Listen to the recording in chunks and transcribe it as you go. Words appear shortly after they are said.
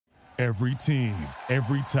Every team,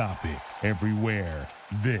 every topic, everywhere.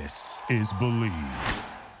 This is Believe.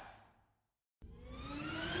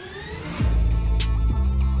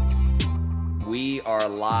 We are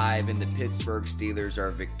live, and the Pittsburgh Steelers are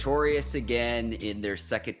victorious again in their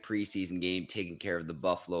second preseason game, taking care of the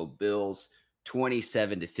Buffalo Bills,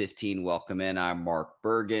 27-15. Welcome in. I'm Mark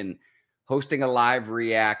Bergen, hosting a live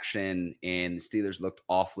reaction, and the Steelers looked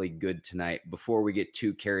awfully good tonight. Before we get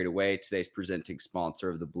too carried away, today's presenting sponsor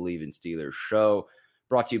of the Believe in Steelers show,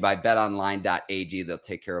 brought to you by betonline.ag. They'll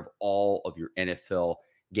take care of all of your NFL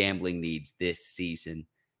gambling needs this season.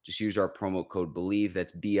 Just use our promo code BELIEVE,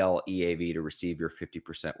 that's BLEAV, to receive your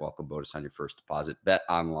 50% welcome bonus on your first deposit. Bet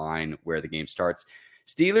online where the game starts.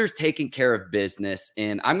 Steelers taking care of business,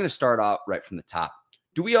 and I'm going to start out right from the top.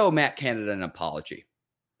 Do we owe Matt Canada an apology?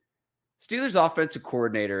 Steelers offensive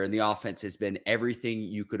coordinator, and the offense has been everything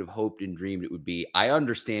you could have hoped and dreamed it would be. I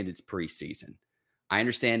understand it's preseason. I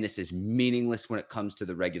understand this is meaningless when it comes to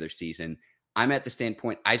the regular season. I'm at the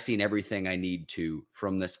standpoint, I've seen everything I need to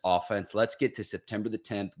from this offense. Let's get to September the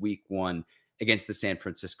 10th, week 1 against the San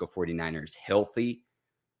Francisco 49ers. Healthy,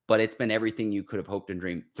 but it's been everything you could have hoped and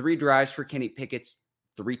dreamed. 3 drives for Kenny Pickett's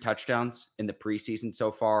 3 touchdowns in the preseason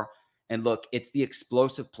so far. And look, it's the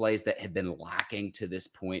explosive plays that have been lacking to this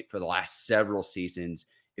point for the last several seasons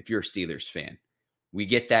if you're a Steelers fan. We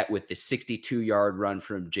get that with the 62-yard run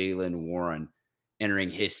from Jaylen Warren entering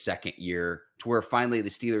his second year, to where finally the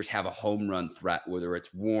Steelers have a home run threat, whether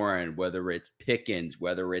it's Warren, whether it's Pickens,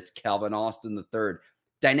 whether it's Calvin Austin III,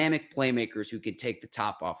 dynamic playmakers who can take the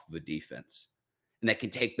top off of a defense and that can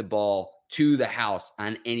take the ball to the house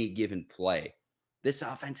on any given play. This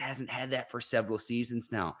offense hasn't had that for several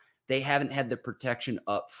seasons now. They haven't had the protection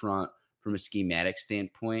up front from a schematic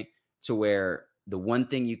standpoint, to where the one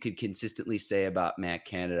thing you could consistently say about Matt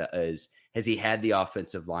Canada is, has he had the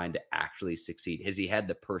offensive line to actually succeed? Has he had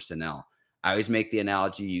the personnel? I always make the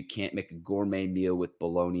analogy, you can't make a gourmet meal with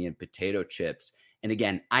bologna and potato chips. And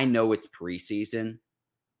again, I know it's preseason,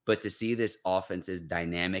 but to see this offense as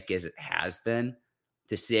dynamic as it has been,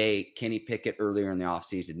 to say Kenny Pickett earlier in the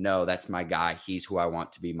offseason, no, that's my guy. He's who I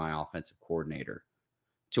want to be my offensive coordinator.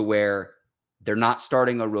 To where they're not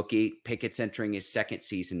starting a rookie. Pickett's entering his second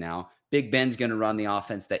season now. Big Ben's going to run the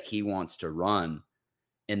offense that he wants to run.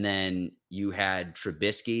 And then you had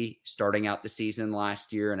Trubisky starting out the season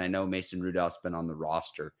last year, and I know Mason Rudolph's been on the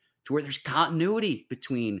roster, to where there's continuity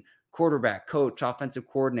between quarterback, coach, offensive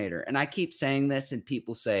coordinator. And I keep saying this, and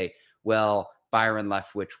people say, well, Byron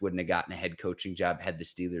Leftwich wouldn't have gotten a head coaching job had the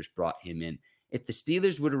Steelers brought him in. If the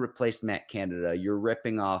Steelers would have replaced Matt Canada, you're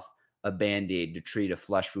ripping off a Band-Aid to treat a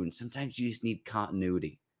flesh wound. Sometimes you just need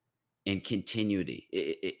continuity and continuity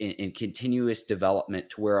and continuous development,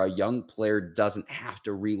 to where a young player doesn't have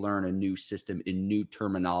to relearn a new system and new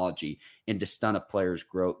terminology and to stunt a player's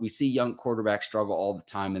growth. We see young quarterbacks struggle all the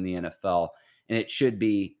time in the NFL, and it should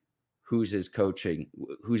be who's his coaching,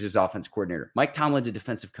 who's his offense coordinator. Mike Tomlin's a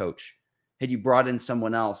defensive coach. Had you brought in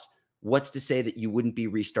someone else, what's to say that you wouldn't be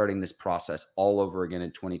restarting this process all over again in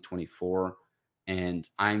 2024? And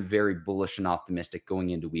I'm very bullish and optimistic going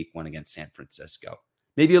into week 1 against San Francisco.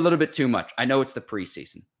 Maybe a little bit too much. I know it's the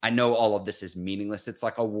preseason. I know all of this is meaningless. It's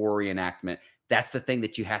like a war reenactment. That's the thing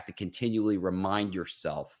that you have to continually remind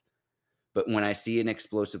yourself. But when I see an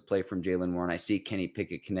explosive play from Jaylen Warren, I see Kenny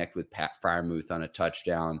Pickett connect with Pat Freiermuth on a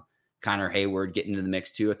touchdown. Connor Hayward getting into the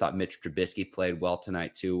mix too. I thought Mitch Trubisky played well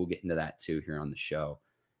tonight too. We'll get into that too here on the show.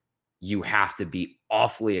 You have to be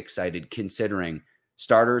awfully excited considering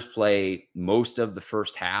starters play most of the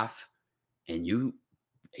first half, and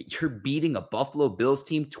you're beating a Buffalo Bills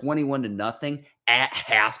team 21-0 at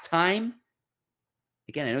halftime.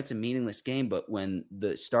 Again, I know it's a meaningless game, but when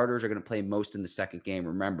the starters are going to play most in the second game,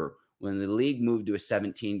 remember, when the league moved to a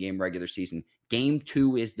 17-game regular season, game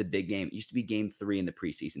 2 is the big game. It used to be game 3 in the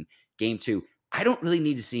preseason. Game 2, I don't really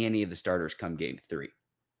need to see any of the starters come game 3.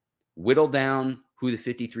 Whittle down who the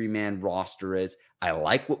 53-man roster is. I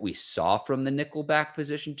like what we saw from the nickelback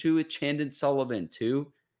position too, with Chandon Sullivan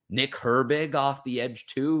too. Nick Herbig off the edge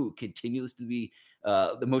too, continues to be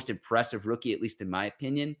the most impressive rookie, at least in my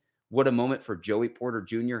opinion. What a moment for Joey Porter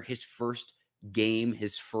Jr., his first game,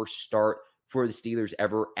 his first start for the Steelers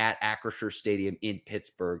ever at Acrisure Stadium in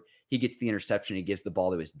Pittsburgh. He gets the interception. He gives the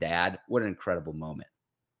ball to his dad. What an incredible moment.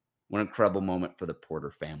 What an incredible moment for the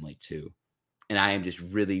Porter family too. And I am just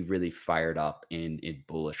really, really fired up and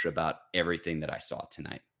bullish about everything that I saw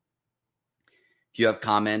tonight. If you have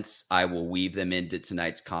comments, I will weave them into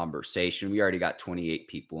tonight's conversation. We already got 28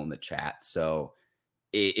 people in the chat. So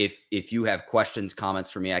if you have questions, comments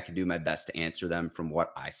for me, I can do my best to answer them from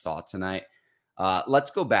what I saw tonight.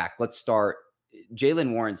 Let's go back. Let's start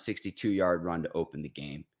Jaylen Warren's 62-yard run to open the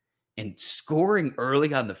game. and scoring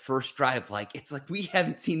early on the first drive. Like, it's like we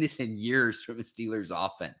haven't seen this in years from a Steelers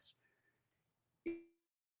offense.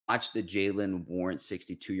 Watch the Jalen Warren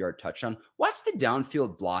 62-yard touchdown. Watch the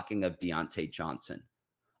downfield blocking of Deontay Johnson.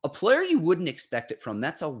 A player you wouldn't expect it from.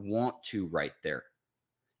 That's a want to right there.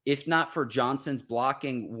 If not for Johnson's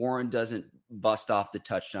blocking, Warren doesn't bust off the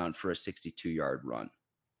touchdown for a 62-yard run.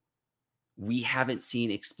 We haven't seen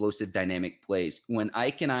explosive dynamic plays. When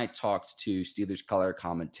Ike and I talked to Steelers color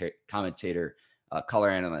commentator, color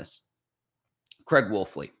analyst, Craig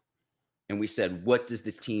Wolfley, and we said, what does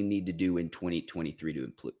this team need to do in 2023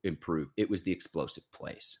 to improve? It was the explosive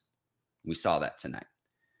plays. We saw that tonight.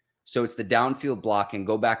 So it's the downfield blocking.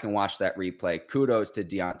 Go back and watch that replay. Kudos to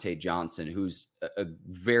Deontay Johnson, who's a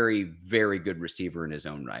very, very good receiver in his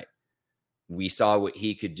own right. We saw what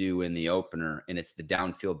he could do in the opener, and it's the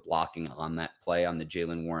downfield blocking on that play on the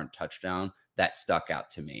Jalen Warren touchdown that stuck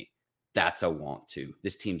out to me. That's a want to.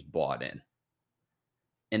 This team's bought in.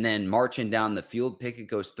 And then marching down the field, Pickett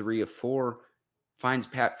goes 3 of 4, finds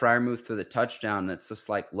Pat Freiermuth for the touchdown. That's just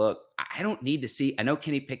like, look, I don't need to see. I know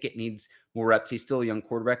Kenny Pickett needs more reps. He's still a young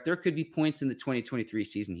quarterback. There could be points in the 2023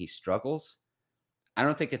 season he struggles. I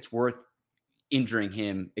don't think it's worth injuring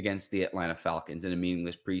him against the Atlanta Falcons in a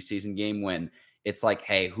meaningless preseason game when it's like,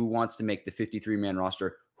 hey, who wants to make the 53-man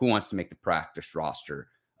roster? Who wants to make the practice roster,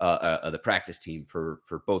 the practice team for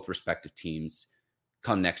both respective teams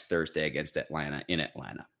come next Thursday against Atlanta in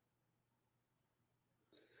Atlanta.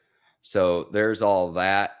 So there's all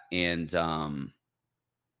that. And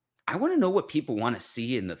I want to know what people want to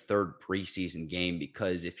see in the third preseason game,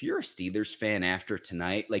 because if you're a Steelers fan after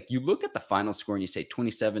tonight, like you look at the final score and you say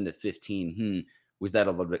 27-15, was that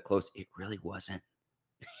a little bit close? It really wasn't.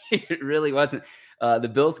 It really wasn't.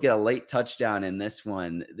 The Bills get a late touchdown in this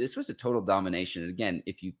one. This was a total domination. And again,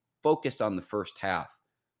 if you focus on the first half,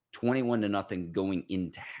 21-0 going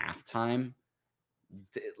into halftime,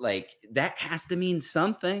 like that has to mean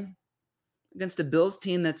something against a Bills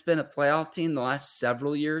team that's been a playoff team the last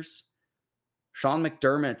several years. Sean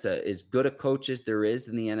McDermott's as good a coach as there is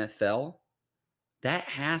in the NFL. That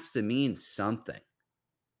has to mean something.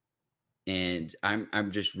 And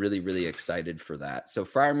I'm just really, really excited for that. So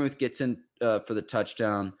Freiermuth gets in for the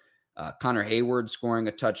touchdown. Connor Hayward scoring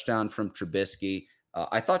a touchdown from Trubisky.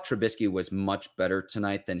 I thought Trubisky was much better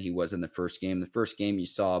tonight than he was in the first game. The first game, you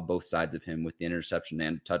saw both sides of him with the interception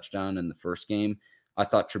and touchdown in the first game. I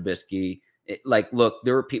thought Trubisky, look,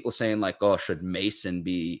 there were people saying like, oh, should Mason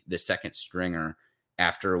be the second stringer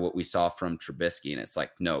after what we saw from Trubisky? And it's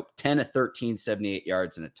like, no, 10 of 13, 78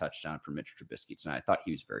 yards and a touchdown for Mitch Trubisky tonight. I thought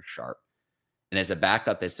he was very sharp. And as a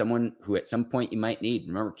backup, as someone who at some point you might need,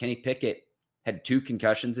 remember Kenny Pickett had 2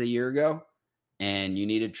 concussions a year ago, and you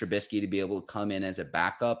needed Trubisky to be able to come in as a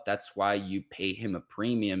backup. That's why you pay him a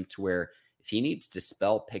premium to where if he needs to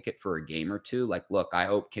spell Pickett for a game or two, like, look, I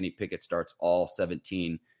hope Kenny Pickett starts all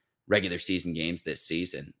 17 regular season games this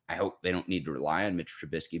season. I hope they don't need to rely on Mitch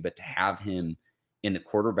Trubisky, but to have him in the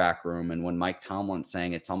quarterback room, and when Mike Tomlin's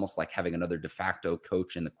saying it's almost like having another de facto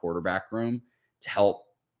coach in the quarterback room to help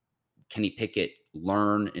Kenny Pickett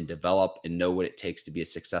learn and develop and know what it takes to be a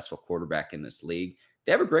successful quarterback in this league.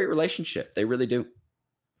 They have a great relationship. They really do.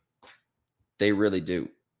 They really do.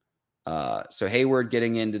 So Hayward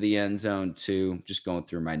getting into the end zone too. Just going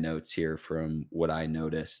through my notes here from what I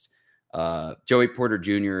noticed. Joey Porter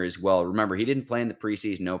Jr. as well. Remember, he didn't play in the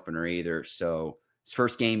preseason opener either. So his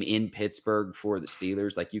first game in Pittsburgh for the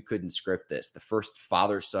Steelers, like you couldn't script this. The first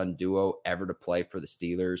father-son duo ever to play for the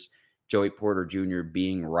Steelers. Joey Porter Jr.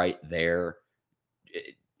 being right there,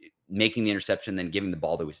 making the interception, then giving the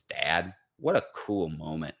ball to his dad. What a cool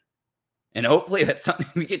moment. And hopefully that's something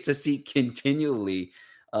we get to see continually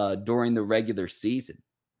during the regular season.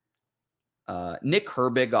 Nick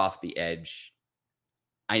Herbig off the edge.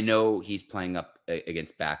 I know he's playing up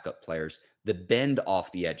against backup players. The bend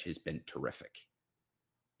off the edge has been terrific.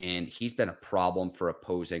 And he's been a problem for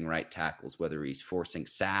opposing right tackles, whether he's forcing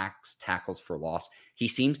sacks, tackles for loss. He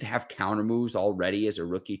seems to have counter moves already as a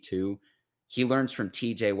rookie too. He learns from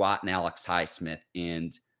TJ Watt and Alex Highsmith.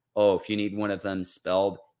 And, if you need one of them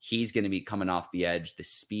spelled, he's going to be coming off the edge. The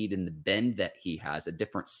speed and the bend that he has, a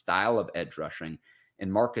different style of edge rushing.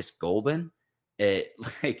 And Marcus Golden, the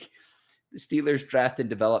Steelers draft and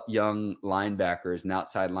develop young linebackers and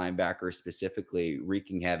outside linebackers specifically,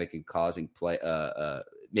 wreaking havoc and causing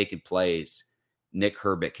making plays. Nick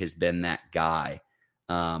Herbig has been that guy.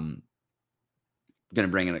 I'm going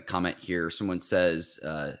to bring in a comment here. Someone says,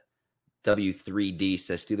 W3D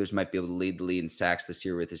says Steelers might be able to lead the league in sacks this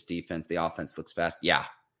year with this defense. The offense looks fast. Yeah.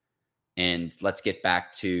 And let's get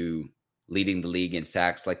back to leading the league in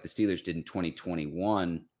sacks like the Steelers did in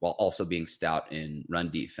 2021, while also being stout in run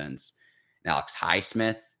defense. And Alex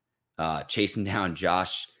Highsmith chasing down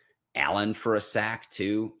Josh Allen for a sack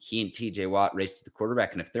too. He and TJ Watt race to the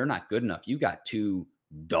quarterback. And if they're not good enough, you got two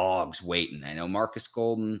dogs waiting. I know Marcus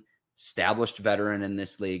Golden, established veteran in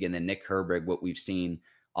this league, and then Nick Herbig, what we've seen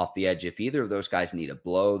off the edge. If either of those guys need a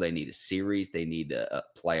blow, they need a series, they need a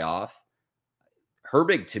playoff.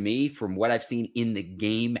 Herbig, to me, from what I've seen in the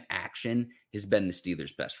game action, has been the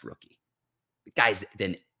Steelers' best rookie. The guy's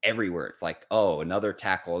been everywhere. It's like, oh, another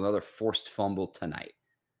tackle, another forced fumble tonight.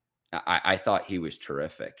 I thought he was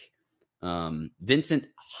terrific. Vincent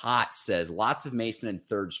Hott says, lots of Mason and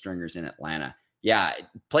third stringers in Atlanta. Yeah,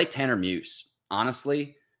 play Tanner Muse.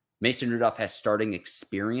 Honestly, Mason Rudolph has starting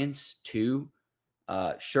experience too.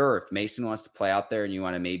 Sure, if Mason wants to play out there and you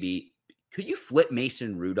want to could you flip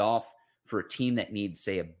Mason Rudolph for a team that needs,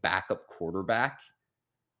 say, a backup quarterback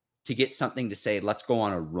to get something to say, let's go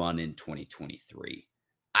on a run in 2023?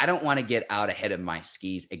 I don't want to get out ahead of my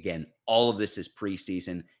skis. Again, all of this is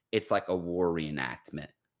preseason. It's like a war reenactment,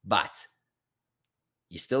 but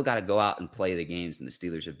you still got to go out and play the games, and the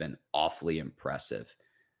Steelers have been awfully impressive.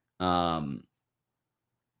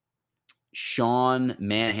 Sean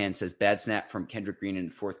Manahan says, bad snap from Kendrick Green in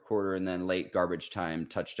the fourth quarter and then late garbage time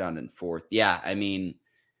touchdown in fourth. Yeah, I mean,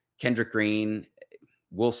 Kendrick Green,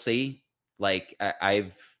 we'll see. Like,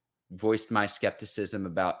 I've voiced my skepticism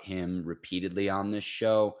about him repeatedly on this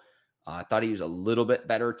show. I thought he was a little bit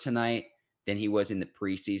better tonight than he was in the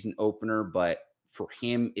preseason opener, but for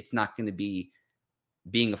him, it's not going to be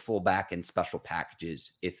being a fullback in special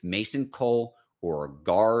packages. If Mason Cole or a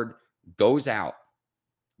guard goes out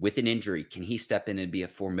with an injury, can he step in and be a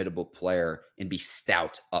formidable player and be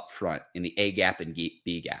stout up front in the A gap and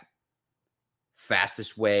B gap?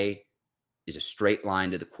 Fastest way is a straight line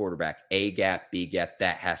to the quarterback. A gap, B gap,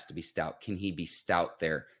 that has to be stout. Can he be stout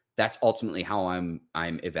there? That's ultimately how I'm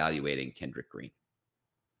evaluating Kendrick Green.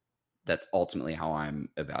 That's ultimately how I'm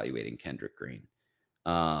evaluating Kendrick Green.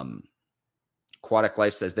 Aquatic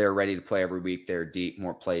Life says they're ready to play every week. They're deep,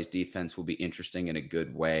 more plays. Defense will be interesting in a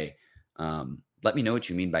good way. Let me know what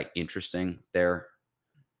you mean by interesting there.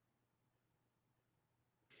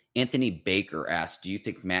 Anthony Baker asked, do you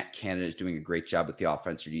think Matt Canada is doing a great job with the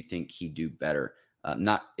offense, or do you think he'd do better?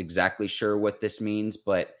 Not exactly sure what this means,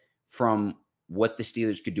 but from what the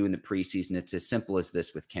Steelers could do in the preseason, it's as simple as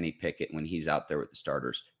this with Kenny Pickett when he's out there with the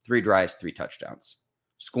starters. 3 drives, 3 touchdowns.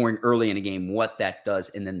 Scoring early in a game, what that does,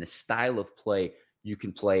 and then the style of play you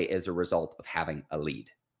can play as a result of having a lead.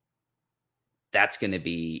 That's going to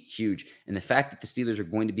be huge. And the fact that the Steelers are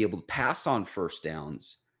going to be able to pass on first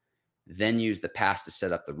downs, then use the pass to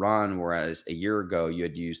set up the run, whereas a year ago you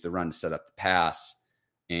had used the run to set up the pass.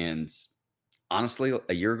 And honestly,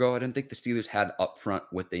 a year ago, I didn't think the Steelers had up front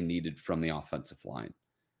what they needed from the offensive line.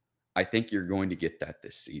 I think you're going to get that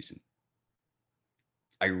this season.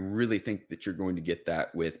 I really think that you're going to get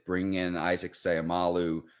that with bringing in Isaac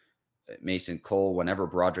Seumalo, Mason Cole, whenever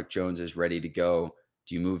Broderick Jones is ready to go.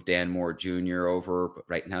 Do you move Dan Moore Jr. over? But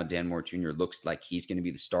right now, Dan Moore Jr. looks like he's going to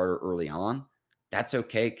be the starter early on. That's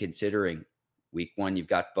okay, considering week 1, you've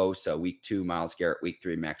got Bosa, week 2, Myles Garrett, week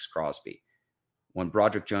 3, Max Crosby. When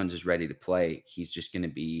Broderick Jones is ready to play, he's just going to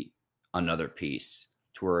be another piece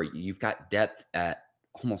to where you've got depth at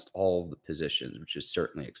almost all of the positions, which is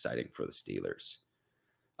certainly exciting for the Steelers.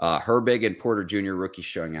 Herbig and Porter Jr. rookies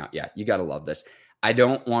showing out. Yeah, you got to love this. I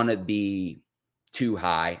don't want to be too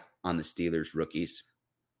high on the Steelers rookies.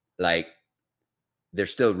 Like, they're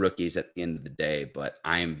still rookies at the end of the day, but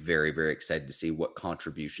I am very, very excited to see what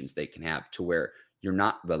contributions they can have to where you're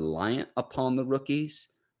not reliant upon the rookies,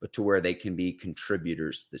 but to where they can be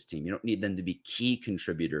contributors to this team. You don't need them to be key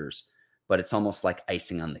contributors, but it's almost like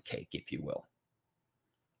icing on the cake, if you will,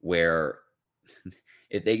 where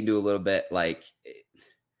if they can do a little bit, like,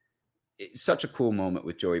 it's such a cool moment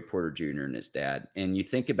with Joey Porter Jr. and his dad. And you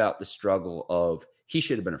think about the struggle of, he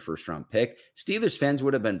should have been a first-round pick. Steelers fans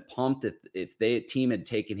would have been pumped if the team had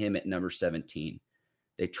taken him at number 17.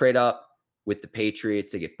 They trade up with the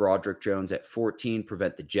Patriots. They get Broderick Jones at 14,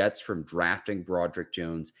 prevent the Jets from drafting Broderick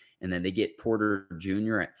Jones. And then they get Porter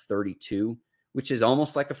Jr. at 32, which is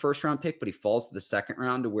almost like a first-round pick, but he falls to the second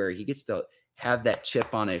round to where he gets to have that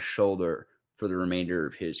chip on his shoulder for the remainder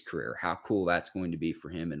of his career. How cool that's going to be for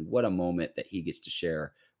him, and what a moment that he gets to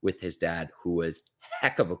share with his dad, who was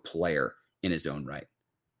heck of a player in his own right.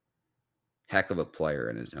 Heck of a player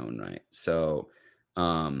in his own right. So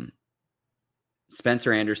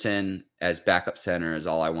Spencer Anderson as backup center is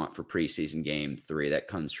all I want for preseason game 3. That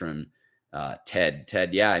comes from Ted.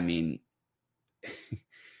 Ted, yeah, I mean,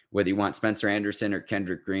 whether you want Spencer Anderson or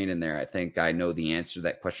Kendrick Green in there, I think I know the answer to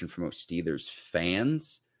that question for most Steelers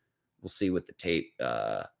fans. We'll see what the tape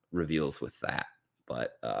reveals with that.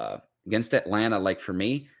 But against Atlanta, like for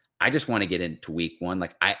me, I just want to get into week one.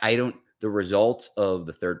 Like I don't, the results of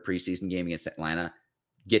the third preseason game against Atlanta,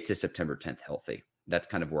 get to September 10th healthy. That's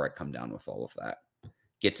kind of where I come down with all of that.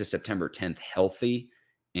 Get to September 10th healthy,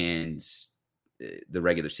 and the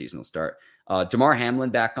regular season will start. Damar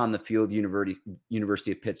Hamlin back on the field,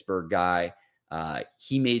 University of Pittsburgh guy.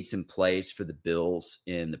 He made some plays for the Bills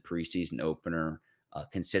in the preseason opener,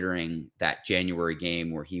 considering that January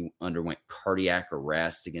game where he underwent cardiac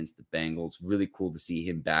arrest against the Bengals. Really cool to see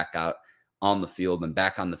him back out on the field and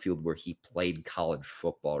back on the field where he played college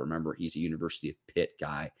football. Remember, he's a University of Pitt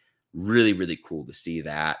guy. Really, really cool to see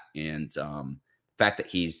that. And the fact that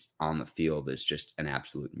he's on the field is just an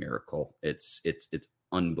absolute miracle. It's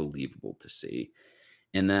unbelievable to see.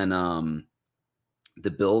 And then the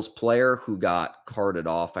Bills player who got carted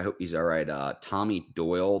off, I hope he's all right. Tommy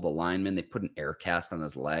Doyle, the lineman, they put an air cast on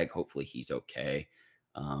his leg. Hopefully he's okay.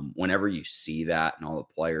 Whenever you see that and all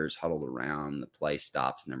the players huddled around, the play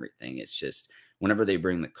stops and everything, it's just whenever they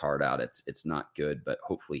bring the card out, it's not good. But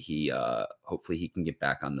hopefully he can get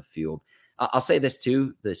back on the field. I'll say this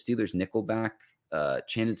too: the Steelers nickelback,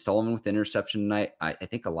 Chandon Sullivan with interception tonight. I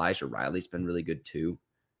think Elijah Riley's been really good too.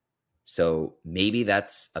 So maybe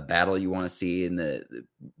that's a battle you want to see in the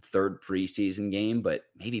third preseason game, but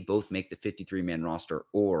maybe both make the 53-man roster,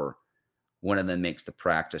 or one of them makes the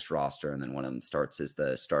practice roster and then one of them starts as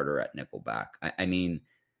the starter at nickelback. I mean,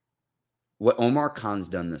 what Omar Khan's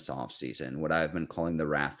done this offseason, what I've been calling the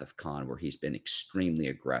wrath of Khan, where he's been extremely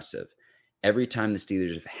aggressive. Every time the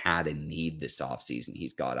Steelers have had a need this offseason,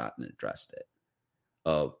 he's got out and addressed it.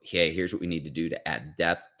 Of, hey, here's what we need to do to add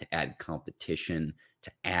depth, to add competition,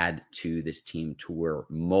 to add to this team to where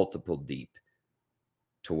multiple deep,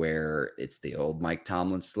 to where it's the old Mike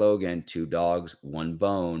Tomlin slogan, 2 dogs, 1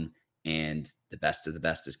 bone, and the best of the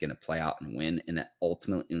best is going to play out and win. And that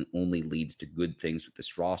ultimately only leads to good things with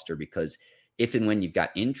this roster, because if and when you've got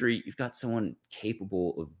injury, you've got someone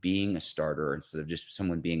capable of being a starter instead of just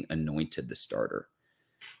someone being anointed the starter.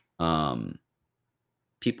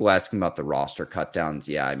 People asking about the roster cut downs.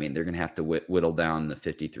 Yeah, I mean, they're going to have to whittle down the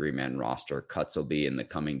 53-man roster. Cuts will be in the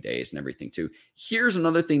coming days and everything too. Here's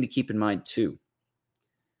another thing to keep in mind too.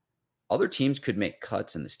 Other teams could make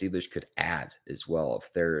cuts and the Steelers could add as well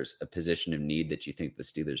if there's a position of need that you think the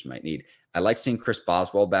Steelers might need. I like seeing Chris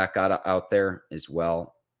Boswell back out there as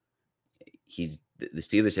well. The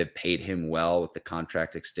Steelers have paid him well with the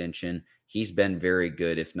contract extension. He's been very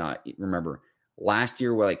good. If not, remember, last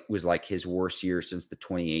year was like his worst year since the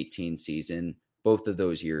 2018 season. Both of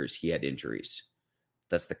those years he had injuries.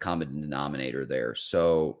 That's the common denominator there.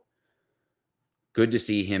 So good to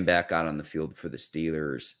see him back out on the field for the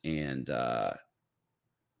Steelers. And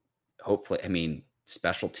hopefully, I mean,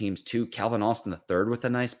 special teams too. Calvin Austin III with a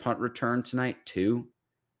nice punt return tonight too.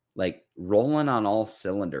 Like rolling on all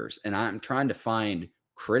cylinders. And I'm trying to find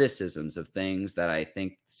criticisms of things that I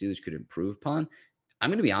think the Steelers could improve upon. I'm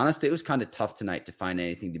going to be honest, it was kind of tough tonight to find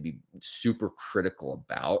anything to be super critical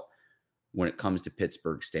about when it comes to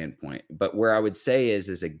Pittsburgh's standpoint. But where I would say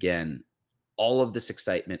is again, all of this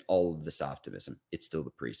excitement, all of this optimism, it's still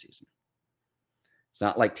the preseason. It's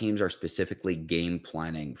not like teams are specifically game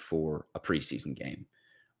planning for a preseason game,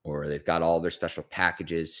 or they've got all their special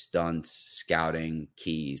packages, stunts, scouting,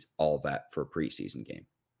 keys, all that for a preseason game.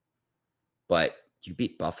 But you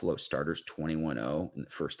beat Buffalo starters 21-0 in the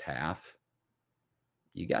first half.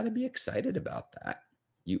 You got to be excited about that.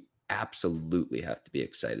 You absolutely have to be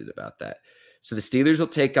excited about that. So the Steelers will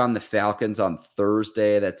take on the Falcons on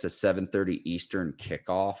Thursday. That's a 7:30 Eastern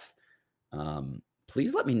kickoff.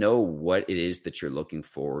 Please let me know what it is that you're looking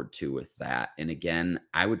forward to with that. And again,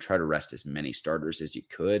 I would try to rest as many starters as you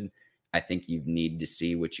could. I think you need to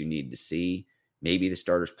see what you need to see. Maybe the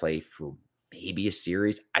starters play for maybe a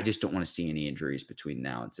series. I just don't want to see any injuries between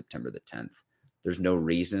now and September the 10th. There's no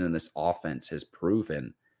reason, and this offense has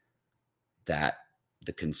proven that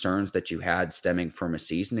the concerns that you had stemming from a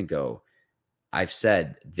season ago, I've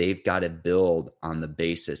said they've got to build on the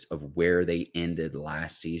basis of where they ended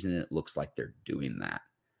last season. And it looks like they're doing that.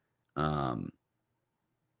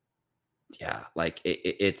 Yeah, like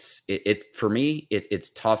it's for me, it's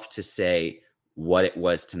tough to say what it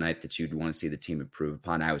was tonight that you'd want to see the team improve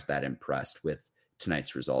upon. I was that impressed with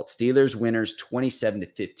tonight's results. Steelers winners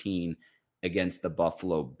 27-15 against the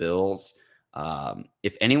Buffalo Bills.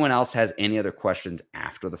 If anyone else has any other questions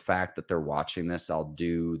after the fact that they're watching this, I'll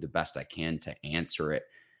do the best I can to answer it.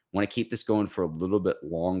 Want to keep this going for a little bit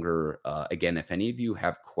longer. Again, if any of you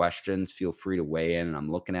have questions, feel free to weigh in.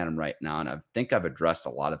 I'm looking at them right now, and I think I've addressed a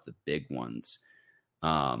lot of the big ones.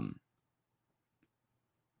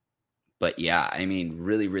 But yeah, I mean,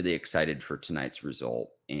 really, really excited for tonight's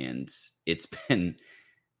result. And it's been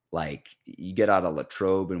like, you get out of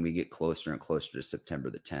Latrobe and we get closer and closer to September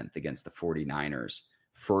the 10th against the 49ers.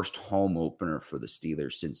 First home opener for the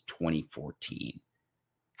Steelers since 2014.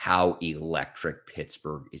 How electric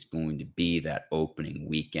Pittsburgh is going to be that opening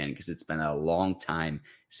weekend, because it's been a long time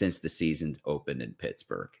since the season's opened in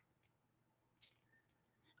Pittsburgh.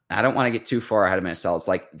 I don't want to get too far ahead of myself. It's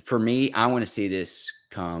like, for me, I want to see this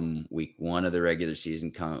come week 1 of the regular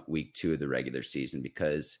season, come week 2 of the regular season,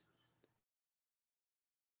 because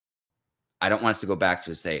I don't want us to go back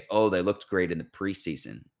to say, oh, they looked great in the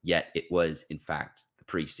preseason, yet it was, in fact, the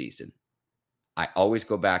preseason. I always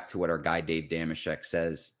go back to what our guy Dave Damashek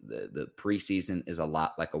says. The preseason is a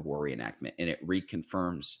lot like a war reenactment, and it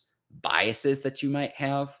reconfirms biases that you might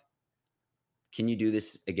have. Can you do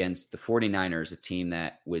this against the 49ers, a team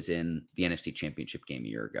that was in the NFC Championship game a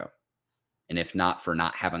year ago? And if not for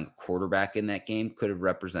not having a quarterback in that game, could have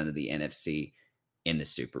represented the NFC in the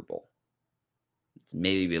Super Bowl. It's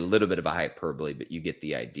maybe a little bit of a hyperbole, but you get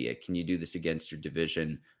the idea. Can you do this against your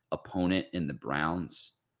division opponent in the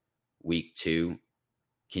Browns week 2?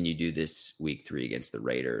 Can you do this week 3 against the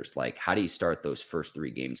Raiders? Like, how do you start those first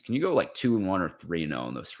 3 games? Can you go like 2-1 or 3-0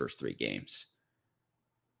 in those first 3 games?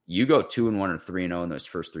 You go 2-1 or 3-0 in those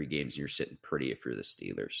first 3 games, and you're sitting pretty if you're the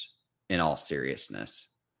Steelers, in all seriousness.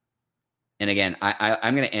 And again,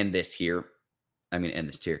 I'm going to end this here.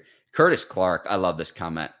 Curtis Clark, I love this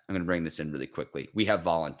comment. I'm going to bring this in really quickly. We have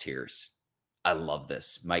volunteers. I love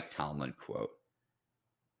this. Mike Tomlin quote.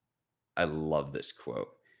 I love this quote.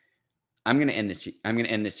 I'm going to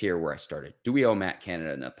end this here where I started. Do we owe Matt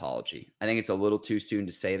Canada an apology? I think it's a little too soon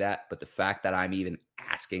to say that, but the fact that I'm even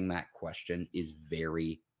asking that question is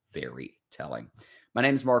very, very telling. My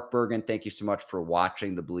name is Mark Bergen. Thank you so much for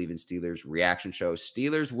watching the Believe in Steelers reaction show.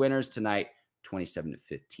 Steelers winners tonight, 27-15.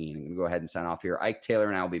 I'm going to go ahead and sign off here. Ike Taylor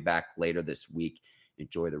and I will be back later this week.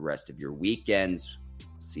 Enjoy the rest of your weekends.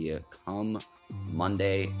 See you come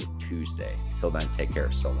Monday, Tuesday. Until then, take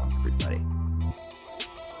care. So long, everybody.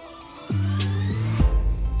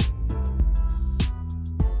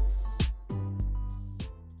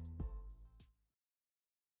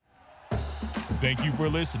 Thank you for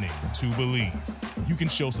listening to Believe. You can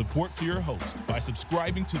show support to your host by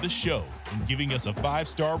subscribing to the show and giving us a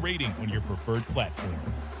 5-star rating on your preferred platform.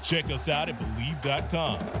 Check us out at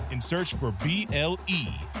Believe.com and search for BLEAV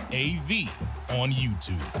on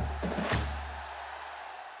YouTube.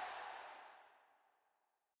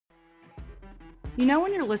 You know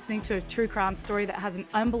when you're listening to a true crime story that has an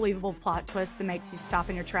unbelievable plot twist that makes you stop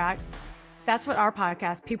in your tracks? That's what our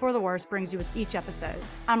podcast, People Are the Worst, brings you with each episode.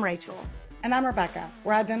 I'm Rachel. And I'm Rebecca.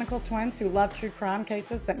 We're identical twins who love true crime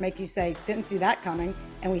cases that make you say, didn't see that coming,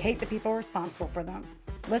 and we hate the people responsible for them.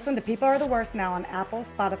 Listen to People Are the Worst now on Apple,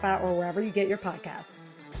 Spotify, or wherever you get your podcasts.